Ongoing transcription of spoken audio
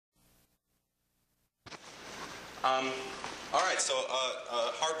All right, so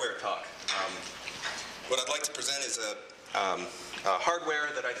hardware talk. What I'd like to present is a hardware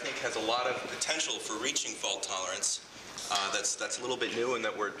that I think has a lot of potential for reaching fault tolerance. That's a little bit new and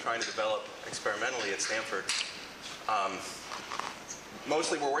that we're trying to develop experimentally at Stanford.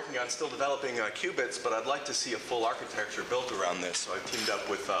 Mostly we're working on still developing qubits, but I'd like to see a full architecture built around this. So I've teamed up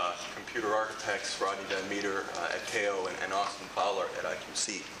with computer architects, Rodney Van Meter at KO and Austin Fowler at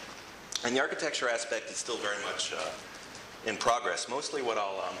QEC. And the architecture aspect is still very much in progress. Mostly what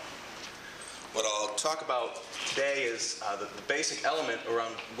I'll talk about today is the basic element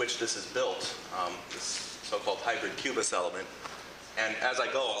around which this is built, this so-called hybrid qubits element. And as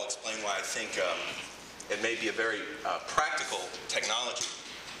I go, I'll explain why I think it may be a very practical technology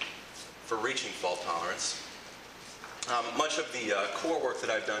for reaching fault tolerance. Much of the core work that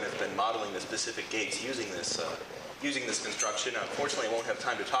I've done has been modeling the specific gates using this construction. Unfortunately, I won't have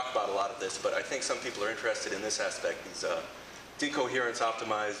time to talk about a lot of this, but I think some people are interested in this aspect, these decoherence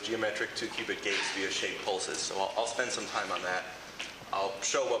optimized geometric 2-qubit gates via shaped pulses. So I'll spend some time on that. I'll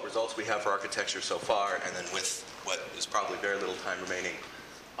show what results we have for architecture so far, and then with what is probably very little time remaining,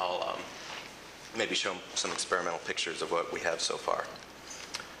 I'll maybe show some experimental pictures of what we have so far.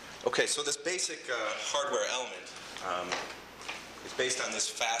 Okay, so this basic hardware element is based on this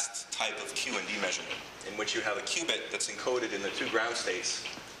fast type of Q and D measurement, in which you have a qubit that's encoded in the two ground states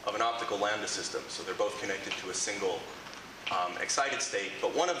of an optical lambda system. So they're both connected to a single excited state,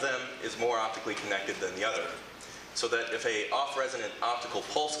 but one of them is more optically connected than the other. So that if a off-resonant optical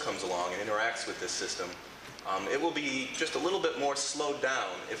pulse comes along and interacts with this system, it will be just a little bit more slowed down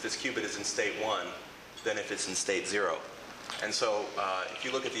if this qubit is in state 1 than if it's in state 0. And so if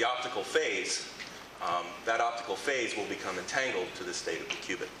you look at the optical phase, that optical phase will become entangled to the state of the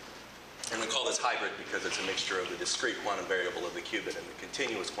qubit. And we call this hybrid because it's a mixture of the discrete quantum variable of the qubit and the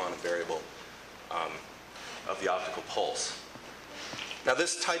continuous quantum variable of the optical pulse. Now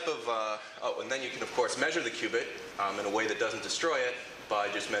this type of, and then you can of course measure the qubit in a way that doesn't destroy it by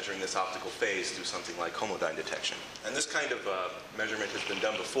just measuring this optical phase through something like homodyne detection. And this kind of measurement has been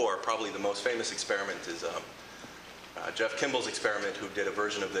done before. Probably the most famous experiment is Jeff Kimball's experiment, who did a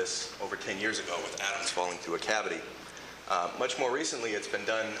version of this over 10 years ago with atoms falling through a cavity. Much more recently, it's been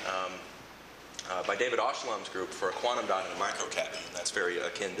done by David Oshlam's group for a quantum dot in a microcavity, and that's very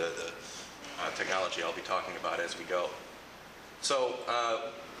akin to the technology I'll be talking about as we go. So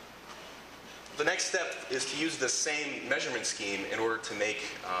the next step is to use this same measurement scheme in order to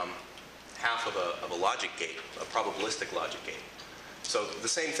make half of a logic gate, a probabilistic logic gate. So the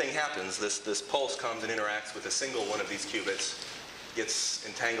same thing happens. This pulse comes and interacts with a single one of these qubits, gets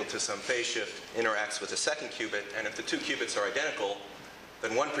entangled to some phase shift, interacts with a second qubit, and if the two qubits are identical,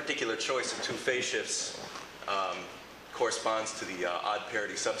 then one particular choice of two phase shifts corresponds to the odd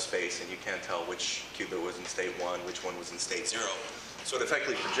parity subspace, and you can't tell which qubit was in state 1, which one was in state 0. So it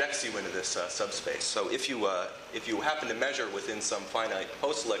effectively projects you into this subspace. So if you happen to measure within some finite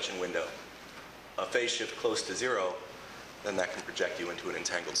post-selection window a phase shift close to 0, then that can project you into an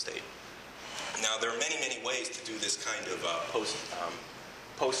entangled state. Now there are many, many ways to do this kind of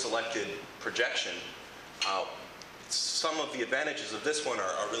post-selected projection. Some of the advantages of this one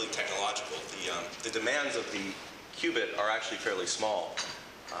are really technological. The demands of the qubit are actually fairly small.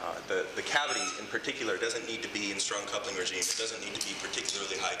 The cavity in particular doesn't need to be in strong coupling regime. It doesn't need to be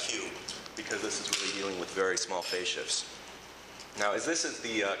particularly high Q, because this is really dealing with very small phase shifts. Now, as this is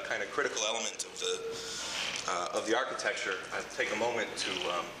the kind of critical element of the architecture, I'll take a moment to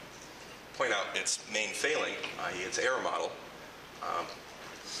point out its main failing, i.e. its error model.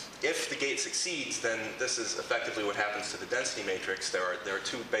 If the gate succeeds, then this is effectively what happens to the density matrix. There are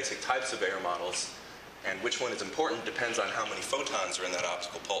two basic types of error models, and which one is important depends on how many photons are in that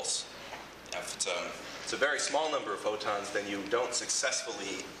optical pulse. Now, if it's a very small number of photons, then you don't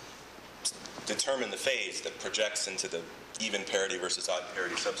successfully determine the phase that projects into the even parity versus odd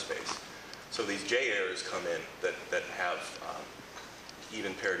parity subspace. So these J errors come in that have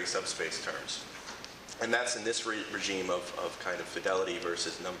even parity subspace terms. And that's in this regime of kind of fidelity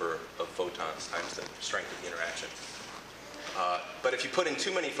versus number of photons times the strength of the interaction. But if you put in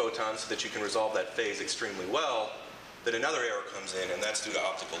too many photons so that you can resolve that phase extremely well, then another error comes in, and that's due to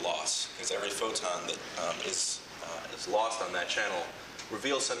optical loss, because every photon that is lost on that channel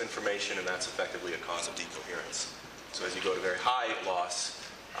reveals some information, and that's effectively a cause of decoherence. So as you go to very high loss,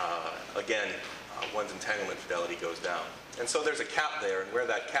 again, one's entanglement fidelity goes down. And so there's a cap there, and where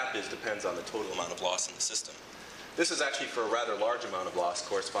that cap is depends on the total amount of loss in the system. This is actually for a rather large amount of loss,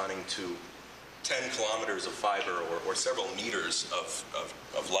 corresponding to 10 kilometers of fiber or several meters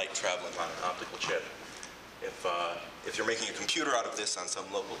of light traveling on an optical chip. If you're making a computer out of this on some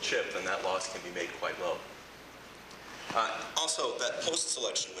local chip, then that loss can be made quite low. Also, that post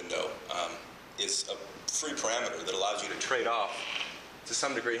selection window is a free parameter that allows you to trade off to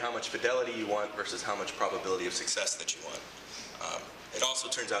some degree how much fidelity you want versus how much probability of success that you want. It also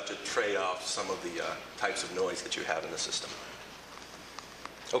turns out to trade off some of the types of noise that you have in the system.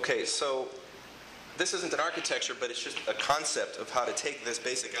 Okay, so this isn't an architecture, but it's just a concept of how to take this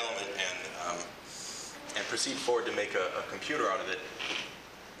basic element and proceed forward to make a computer out of it.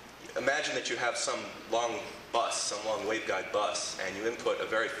 Imagine that you have some long bus, some long waveguide bus, and you input a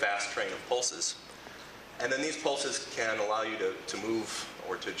very fast train of pulses. And then these pulses can allow you to move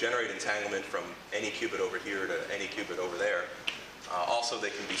or to generate entanglement from any qubit over here to any qubit over there. Also, they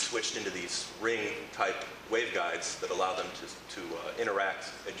can be switched into these ring-type waveguides that allow them to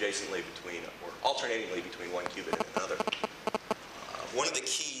interact adjacently between, or alternatingly between one qubit and another. One of the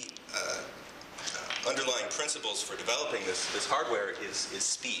key underlying principles for developing this hardware is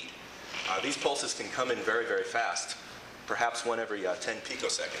speed. These pulses can come in very, very fast, perhaps one every 10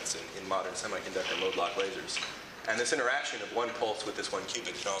 picoseconds in modern semiconductor mode lock lasers. And this interaction of one pulse with this one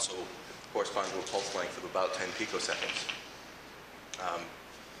qubit can also correspond to a pulse length of about 10 picoseconds.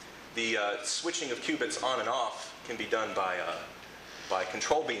 The switching of qubits on and off can be done by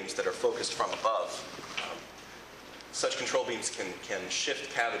control beams that are focused from above. Such control beams can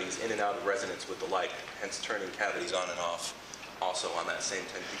shift cavities in and out of resonance with the light, hence turning cavities on and off also on that same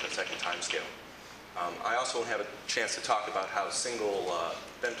 10 picosecond time scale. I also won't have a chance to talk about how single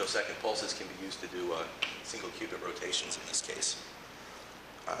femtosecond pulses can be used to do single qubit rotations in this case.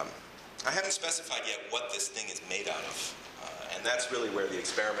 I haven't specified yet what this thing is made out of. And that's really where the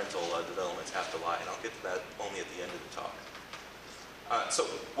experimental developments have to lie, and I'll get to that only at the end of the talk. So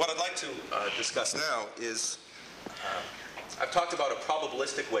what I'd like to discuss now is, I've talked about a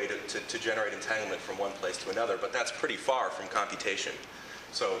probabilistic way to generate entanglement from one place to another, but that's pretty far from computation.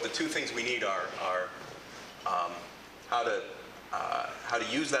 So the two things we need are how to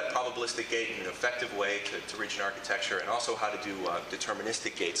use that probabilistic gate in an effective way to reach an architecture, and also how to do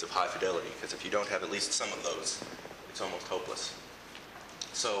deterministic gates of high fidelity, because if you don't have at least some of those, it's almost hopeless.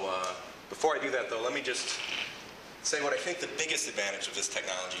 So before I do that, though, let me just say what I think the biggest advantage of this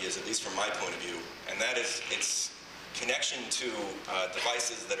technology is, at least from my point of view, and that is its connection to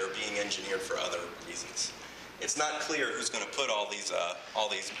devices that are being engineered for other reasons. It's not clear who's going to put all these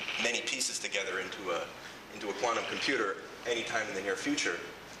many pieces together into a quantum computer anytime in the near future.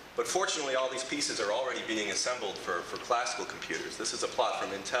 But fortunately, all these pieces are already being assembled for classical computers. This is a plot from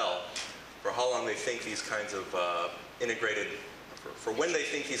Intel for how long they think these kinds of for when they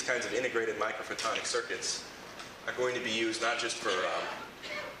think these kinds of integrated microphotonic circuits are going to be used, not just for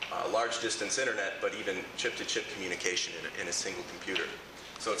large distance internet, but even chip-to-chip communication in a single computer.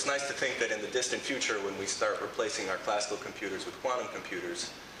 So it's nice to think that in the distant future, when we start replacing our classical computers with quantum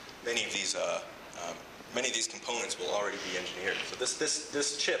computers, many of these components will already be engineered. So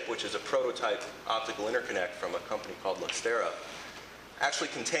this chip, which is a prototype optical interconnect from a company called Luxtera, actually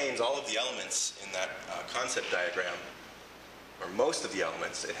contains all of the elements in that concept diagram, or most of the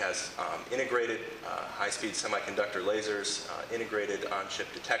elements. It has integrated high-speed semiconductor lasers, integrated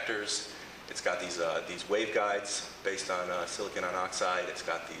on-chip detectors. It's got these waveguides based on silicon on oxide. It's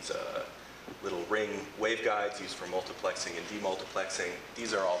got these little ring waveguides used for multiplexing and demultiplexing.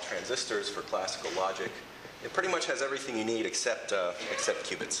 These are all transistors for classical logic. It pretty much has everything you need except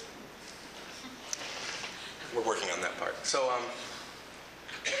qubits. We're working on that part. So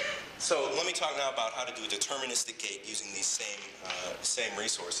let me talk now about how to do a deterministic gate using these same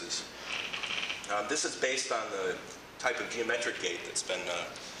resources. This is based on the type of geometric gate that's been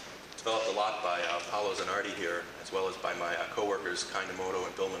developed a lot by Paolo Zanardi here, as well as by my coworkers Kai Nemoto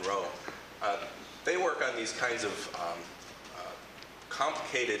and Bill Monroe. They work on these kinds of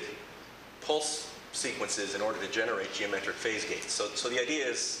complicated pulse sequences in order to generate geometric phase gates. So the idea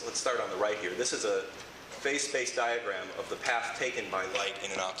is, let's start on the right here. This is a phase space diagram of the path taken by light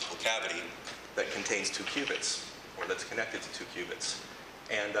in an optical cavity that contains two qubits, or that's connected to two qubits.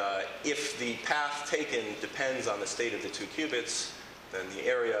 And if the path taken depends on the state of the two qubits, then the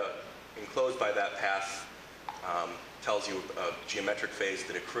area enclosed by that path tells you a geometric phase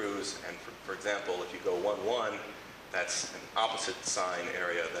that accrues. And for example, if you go 1, 1, that's an opposite sign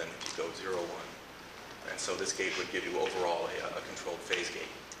area than if you go 0, 1. And so this gate would give you overall a controlled phase gate.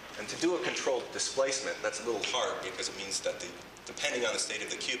 And to do a controlled displacement, that's a little hard because it means that depending on the state of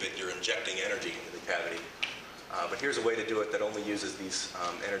the qubit, you're injecting energy into the cavity. But here's a way to do it that only uses these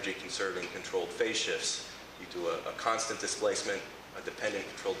energy-conserving controlled phase shifts. You do a constant displacement, a dependent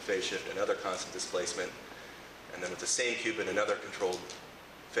controlled phase shift, another constant displacement, and then with the same qubit, another controlled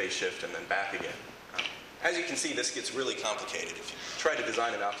phase shift, and then back again. As you can see, this gets really complicated. If you try to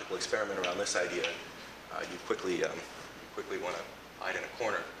design an optical experiment around this idea, you quickly want to hide in a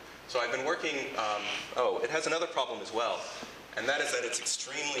corner. So I've been working, it has another problem as well, and that is that it's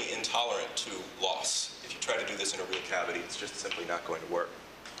extremely intolerant to loss. If you try to do this in a real cavity, it's just simply not going to work.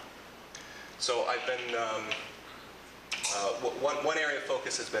 So I've been, one area of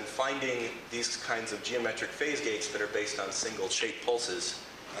focus has been finding these kinds of geometric phase gates that are based on single shape pulses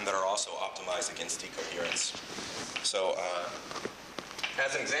and that are also optimized against decoherence. So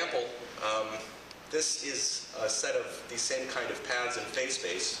as an example, this is a set of these same kind of paths in phase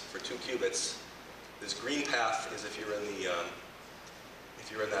space for 2 qubits. This green path is if you're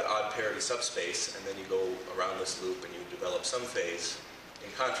in that odd parity subspace, and then you go around this loop and you develop some phase.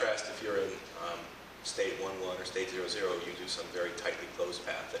 In contrast, if you're in state 1, 1 or state 0, 0, you do some very tightly closed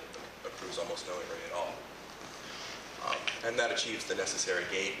path that accrues almost no error at all. And that achieves the necessary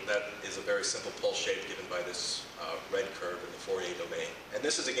gate. That is a very simple pulse shape given by this red curve in the Fourier domain. And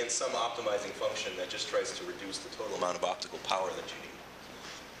this is against some optimizing function that just tries to reduce the total amount of optical power that you need.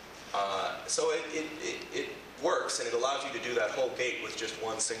 So it works, and it allows you to do that whole gate with just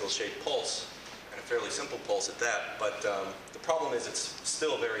one single shape pulse, and a fairly simple pulse at that. But the problem is it's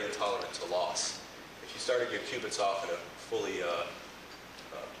still very intolerant to loss. If you started your qubits off in a fully,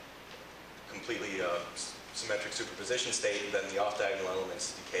 completely symmetric superposition state, then the off-diagonal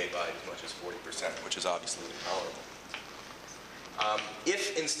elements decay by as much as 40%, which is obviously intolerable.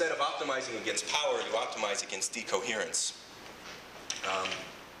 If instead of optimizing against power, you optimize against decoherence,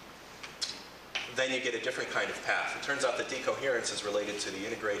 then you get a different kind of path. It turns out that decoherence is related to the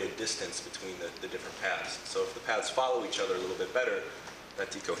integrated distance between the different paths. So if the paths follow each other a little bit better, that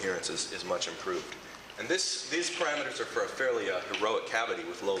decoherence is much improved. And these parameters are for a fairly heroic cavity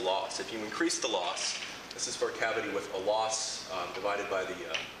with low loss. If you increase the loss, this is for a cavity with a loss divided by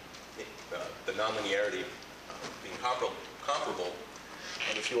the nonlinearity being comparable.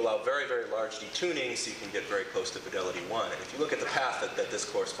 And if you allow very, very large detunings, you can get very close to fidelity 1. And if you look at the path that this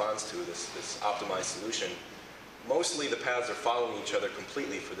corresponds to, this optimized solution, mostly the paths are following each other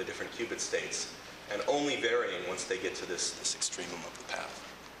completely for the different qubit states, and only varying once they get to this extremum of the path.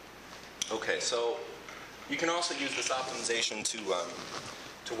 Okay, so you can also use this optimization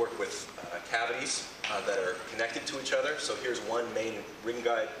to work with cavities that are connected to each other. So here's one main ring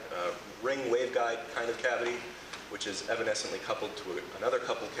waveguide kind of cavity, which is evanescently coupled to another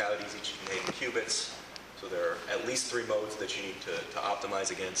couple of cavities, each containing qubits. So there are at least 3 modes that you need to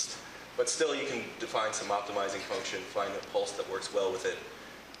optimize against. But still, you can define some optimizing function, find a pulse that works well with it,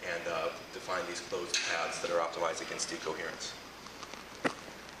 and define these closed paths that are optimized against decoherence.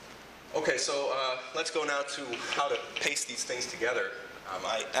 Okay, so let's go now to how to paste these things together.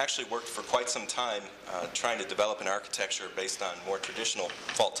 I actually worked for quite some time trying to develop an architecture based on more traditional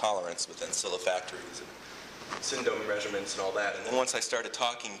fault tolerance with ancilla factories and syndome measurements and all that. And then once I started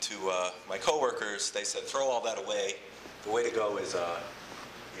talking to my coworkers, they said, throw all that away. The way to go is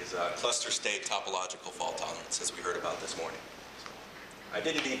cluster state topological fault tolerance, as we heard about this morning. So I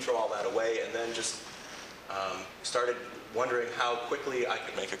did indeed throw all that away, and then just started wondering how quickly I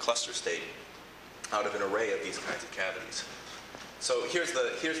could make a cluster state out of an array of these kinds of cavities. So here's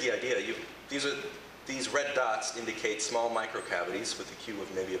the idea. These red dots indicate small microcavities with a Q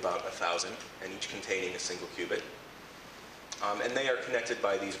of maybe about 1,000, and each containing a single qubit. And they are connected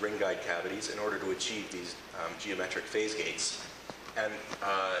by these ring guide cavities in order to achieve these geometric phase gates. And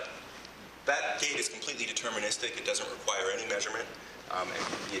that gate is completely deterministic. It doesn't require any measurement, and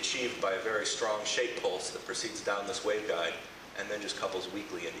can be achieved by a very strong shape pulse that proceeds down this waveguide and then just couples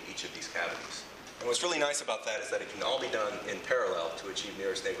weakly into each of these cavities. And what's really nice about that is that it can all be done in parallel to achieve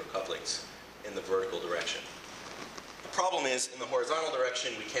nearest neighbor couplings in the vertical direction. The problem is, in the horizontal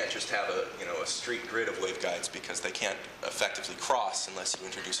direction, we can't just have a street grid of waveguides because they can't effectively cross unless you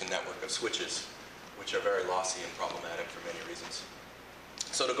introduce a network of switches, which are very lossy and problematic for many reasons.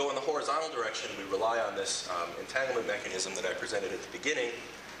 So to go in the horizontal direction, we rely on this entanglement mechanism that I presented at the beginning,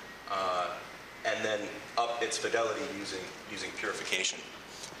 and then up its fidelity using purification.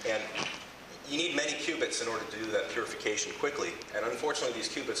 And you need many qubits in order to do that purification quickly. And unfortunately, these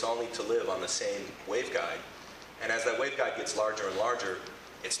qubits all need to live on the same waveguide. And as that waveguide gets larger and larger,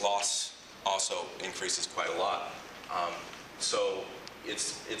 its loss also increases quite a lot. So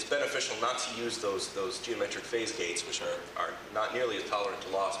it's beneficial not to use those geometric phase gates, which are not nearly as tolerant to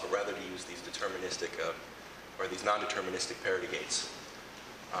loss, but rather to use these deterministic or these non-deterministic parity gates.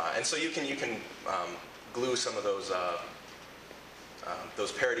 And so you can glue some of those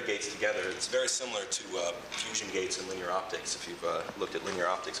parity gates together. It's very similar to fusion gates in linear optics, if you've looked at linear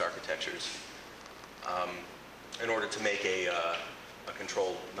optics architectures, in order to make a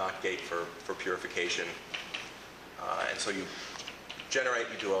controlled NOT gate for purification. And so you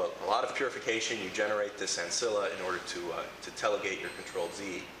you do a lot of purification, you generate this ancilla in order to telegate your controlled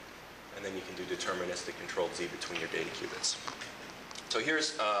Z, and then you can do deterministic controlled Z between your data qubits. So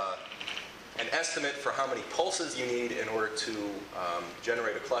here's an estimate for how many pulses you need in order to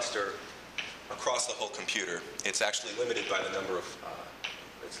generate a cluster across the whole computer. It's actually limited by the number of,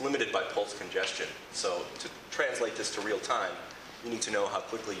 it's limited by pulse congestion. So to translate this to real time, you need to know how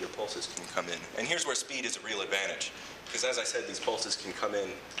quickly your pulses can come in. And here's where speed is a real advantage. Because as I said, these pulses can come in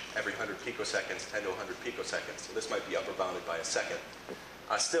every 100 picoseconds, 10 to 100 picoseconds. So this might be upper bounded by a second.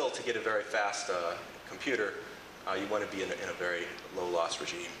 Still, to get a very fast computer, you want to be in a very low loss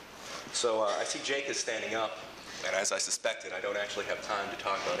regime. So I see Jake is standing up, and as I suspected, I don't actually have time to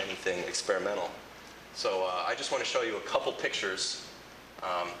talk about anything experimental. So I just want to show you a couple pictures.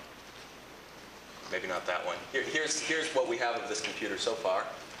 Maybe not that one. Here's what we have of this computer so far.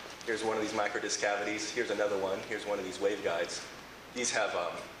 Here's one of these microdisk cavities. Here's another one. Here's one of these waveguides. These have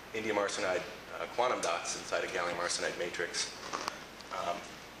indium arsenide quantum dots inside a gallium arsenide matrix.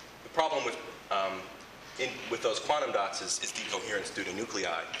 The problem with those quantum dots is decoherence due to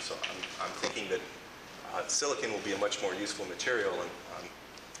nuclei. So I'm thinking that silicon will be a much more useful material. And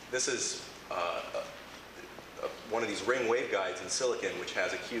this is one of these ring waveguides in silicon, which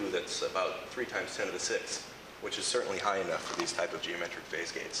has a Q that's about 3 times 10 to the 6th, which is certainly high enough for these type of geometric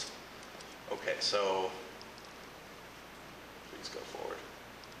phase gates. Okay, so please go forward.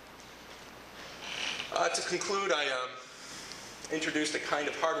 To conclude, I introduced a kind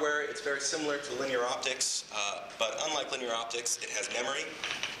of hardware. It's very similar to linear optics, but unlike linear optics, it has memory,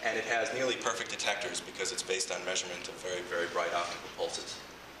 and it has nearly perfect detectors because it's based on measurement of very, very bright optical pulses.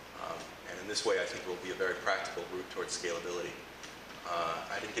 And in this way, I think it will be a very practical route towards scalability.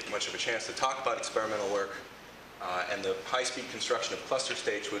 I didn't get much of a chance to talk about experimental work, and the high-speed construction of cluster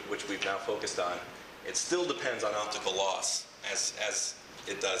states, which we've now focused on. It still depends on optical loss, as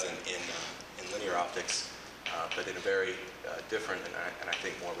it does in linear optics, but in a very different and I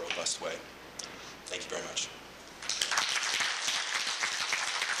think more robust way. Thank you very much.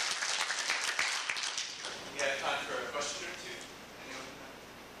 We have time for a question or two. Anyone?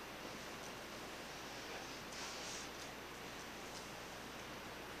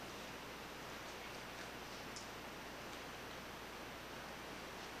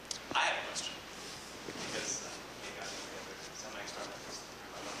 I have a question. Because maybe I'm semi-experimenters.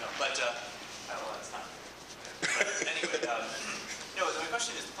 I don't know. But I don't know, it's not. But anyway, no, my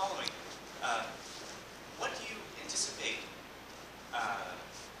question is the following. What do you anticipate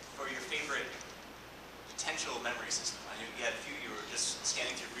for your favorite potential memory system? I know you had a few, you were just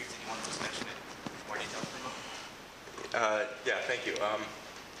scanning through brief that you wanted to mention it in more detail for a moment. Yeah, thank you.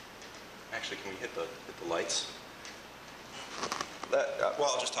 Actually, can we hit the lights? Well,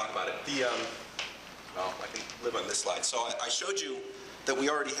 I'll just talk about it. Well, I can live on this slide. So I showed you that we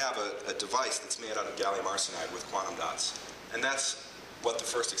already have a device that's made out of gallium arsenide with quantum dots. And that's what the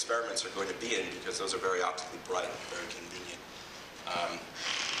first experiments are going to be in, because those are very optically bright and very convenient.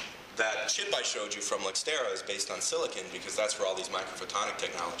 That chip I showed you from Luxtera is based on silicon, because that's where all these microphotonic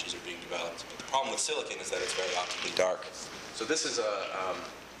technologies are being developed. But the problem with silicon is that it's very optically dark. So this is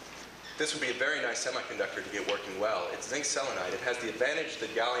this would be a very nice semiconductor to get working well. It's zinc selenide. It has the advantage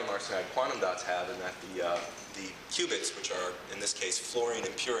that gallium arsenide quantum dots have, in that the qubits, which are in this case fluorine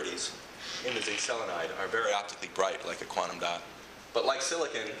impurities in the zinc selenide, are very optically bright, like a quantum dot. But like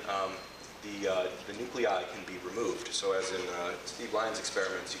silicon, the nuclei can be removed. So as in Steve Lyon's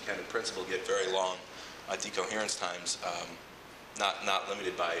experiments, you can in principle get very long decoherence times, not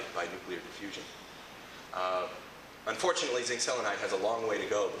limited by nuclear diffusion. Unfortunately, zinc selenide has a long way to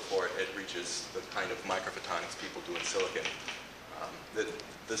go before it reaches the kind of microphotonics people do in silicon.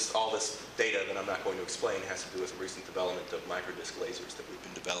 All this data that I'm not going to explain has to do with the recent development of microdisk lasers that we've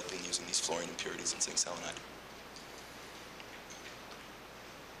been developing using these fluorine impurities in zinc selenide.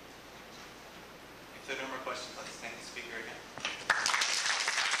 If there are no more questions, let's thank the speaker again.